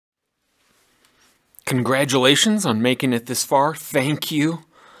Congratulations on making it this far. Thank you.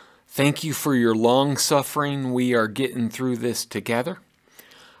 Thank you for your long suffering. We are getting through this together.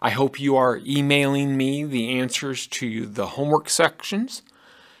 I hope you are emailing me the answers to the homework sections,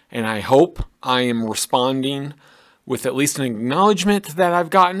 and I hope I am responding with at least an acknowledgement that I've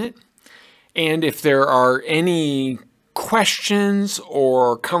gotten it. And if there are any questions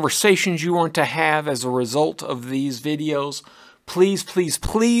or conversations you want to have as a result of these videos, please, please,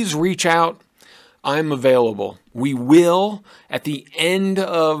 please reach out. I'm available. We will, at the end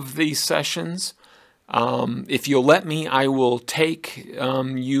of these sessions, if you'll let me, I will take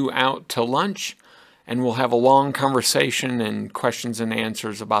you out to lunch and we'll have a long conversation and questions and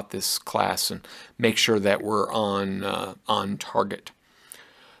answers about this class and make sure that we're on target.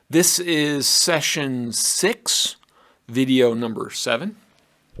 This is session 6, video number 7.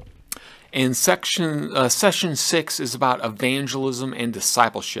 And session 6 is about evangelism and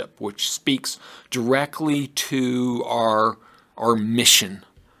discipleship, which speaks directly to our mission.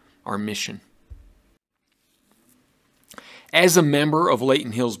 As a member of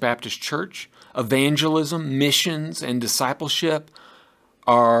Layton Hills Baptist Church, evangelism, missions, and discipleship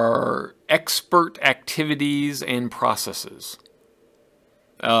are expert activities and processes.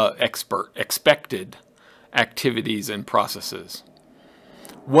 Expected activities and processes.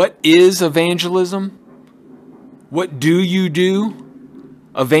 What is evangelism? What do you do?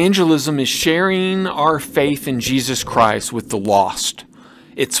 Evangelism is sharing our faith in Jesus Christ with the lost.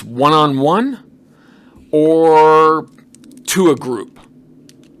 It's one-on-one or to a group.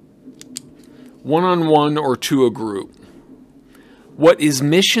 One-on-one or to a group. What is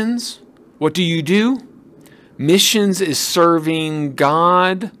missions? What do you do? Missions is serving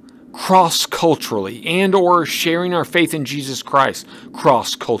God cross-culturally and or sharing our faith in Jesus Christ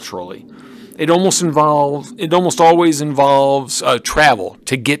cross-culturally. It almost always involves travel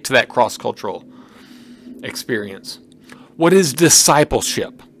to get to that cross-cultural experience. What is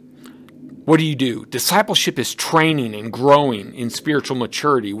discipleship? What do you do? Discipleship is training and growing in spiritual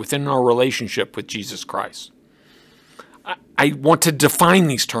maturity within our relationship with Jesus Christ. I want to define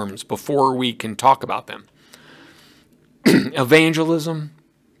these terms before we can talk about them. Evangelism,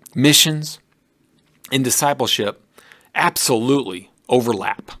 missions, and discipleship absolutely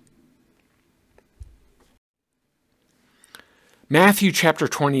overlap. Matthew chapter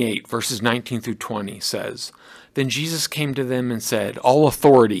 28, verses 19 through 20 says, "Then Jesus came to them and said, 'All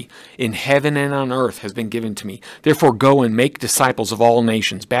authority in heaven and on earth has been given to me. Therefore go and make disciples of all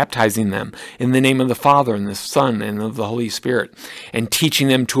nations, baptizing them in the name of the Father and the Son and of the Holy Spirit, and teaching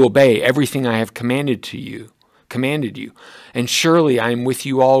them to obey everything I have commanded you. And surely I am with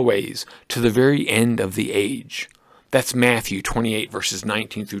you always to the very end of the age.'" That's Matthew 28, verses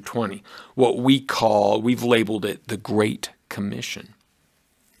 19 through 20. What we've labeled it the Great Commission.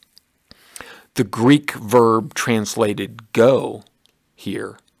 The Greek verb translated go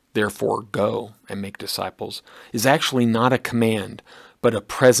here, therefore go and make disciples, is actually not a command, but a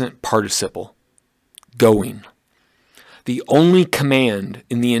present participle, going. The only command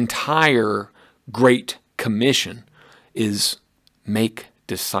in the entire Great Commission is make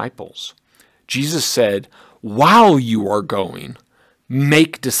disciples. Jesus said, while you are going,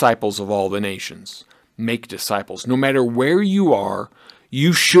 make disciples of all the nations. Make disciples. No matter where you are,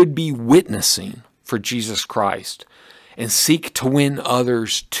 you should be witnessing for Jesus Christ and seek to win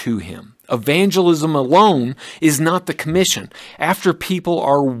others to Him. Evangelism alone is not the commission. After people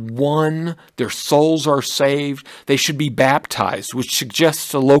are won, their souls are saved, they should be baptized, which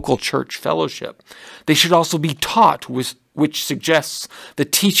suggests a local church fellowship. They should also be taught, which suggests the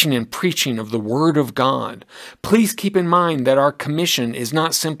teaching and preaching of the Word of God. Please keep in mind that our commission is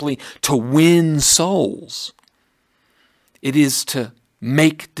not simply to win souls. It is to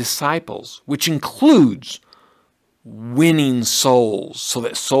make disciples, which includes winning souls so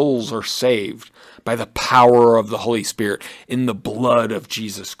that souls are saved by the power of the Holy Spirit in the blood of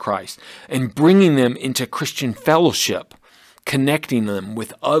Jesus Christ, and bringing them into Christian fellowship, connecting them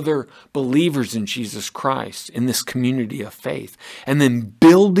with other believers in Jesus Christ in this community of faith, and then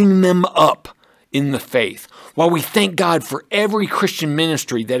building them up in the faith. While we thank God for every Christian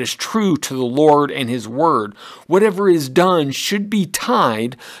ministry that is true to the Lord and His Word, whatever is done should be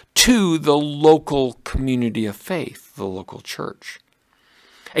tied to the local community of faith, the local church.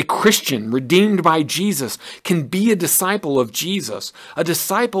 A Christian redeemed by Jesus can be a disciple of Jesus. A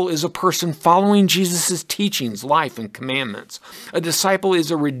disciple is a person following Jesus' teachings, life, and commandments. A disciple is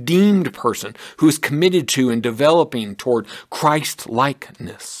a redeemed person who is committed to and developing toward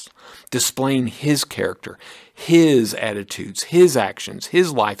Christ-likeness, displaying His character, His attitudes, His actions,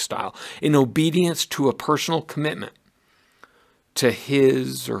 His lifestyle in obedience to a personal commitment to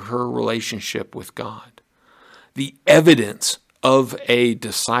his or her relationship with God. The evidence of a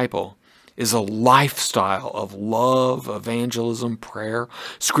disciple is a lifestyle of love, evangelism, prayer,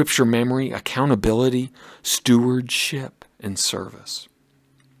 scripture memory, accountability, stewardship, and service.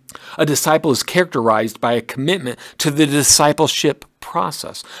 A disciple is characterized by a commitment to the discipleship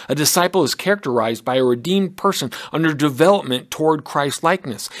process. A disciple is characterized by a redeemed person under development toward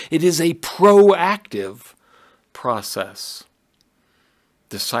Christ-likeness. It is a proactive process.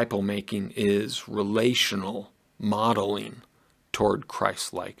 Disciple-making is relational modeling toward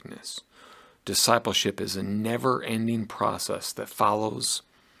Christ-likeness. Discipleship is a never-ending process that follows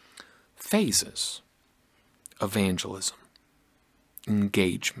phases: evangelism,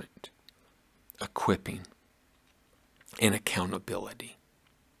 engagement, equipping, and accountability.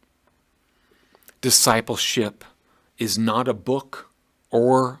 Discipleship is not a book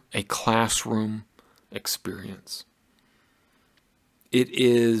or a classroom experience. It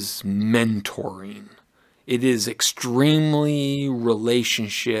is mentoring. It is extremely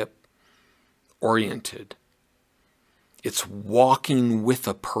relationship-oriented. It's walking with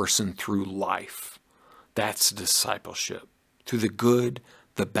a person through life. That's discipleship. Through the good,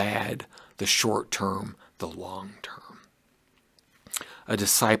 the bad, the short term, the long term. A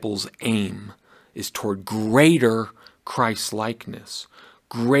disciple's aim is toward greater Christ-likeness,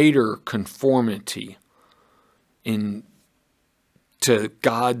 greater conformity to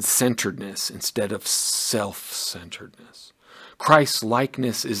God-centeredness instead of self-centeredness.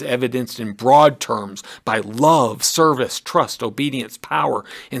 Christ-likeness is evidenced in broad terms by love, service, trust, obedience, power,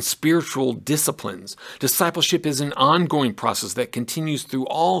 and spiritual disciplines. Discipleship is an ongoing process that continues through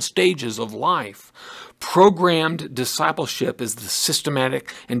all stages of life. Programmed discipleship is the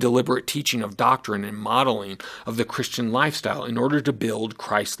systematic and deliberate teaching of doctrine and modeling of the Christian lifestyle in order to build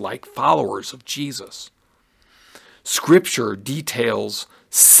Christ-like followers of Jesus. Scripture details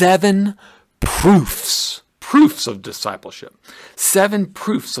 7 proofs of discipleship. 7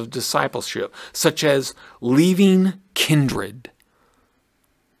 proofs of discipleship, such as leaving kindred,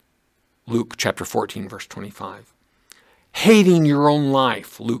 Luke chapter 14, verse 25. Hating your own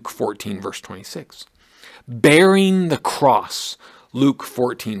life, Luke 14, verse 26. Bearing the cross, Luke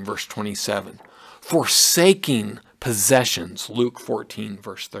 14, verse 27. Forsaking possessions, Luke 14,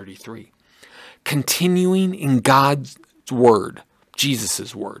 verse 33. Continuing in God's word,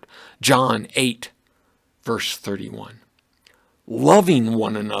 Jesus' word, John 8, verse 31. Loving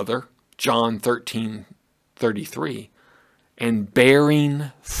one another, John 13, 33. And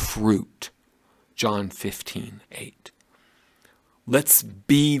bearing fruit, John 15, 8. Let's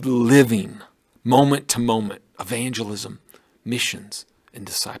be living moment to moment evangelism, missions, and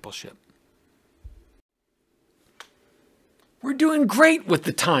discipleship. We're doing great with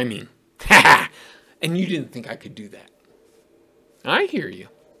the timing. And you didn't think I could do that. I hear you.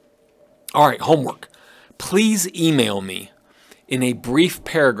 All right, homework. Please email me in a brief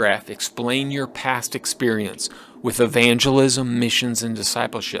paragraph, explain your past experience with evangelism, missions, and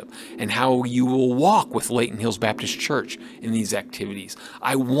discipleship, and how you will walk with Layton Hills Baptist Church in these activities.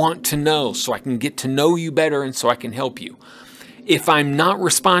 I want to know so I can get to know you better and so I can help you. If I'm not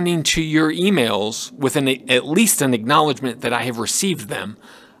responding to your emails with at least an acknowledgement that I have received them,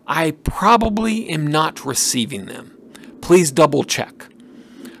 I probably am not receiving them. Please double check.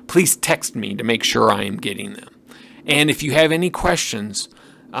 Please text me to make sure I am getting them. And if you have any questions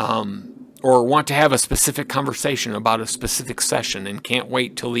or want to have a specific conversation about a specific session and can't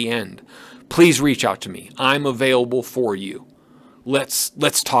wait till the end, please reach out to me. I'm available for you. Let's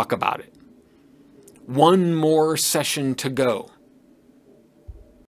talk about it. One more session to go.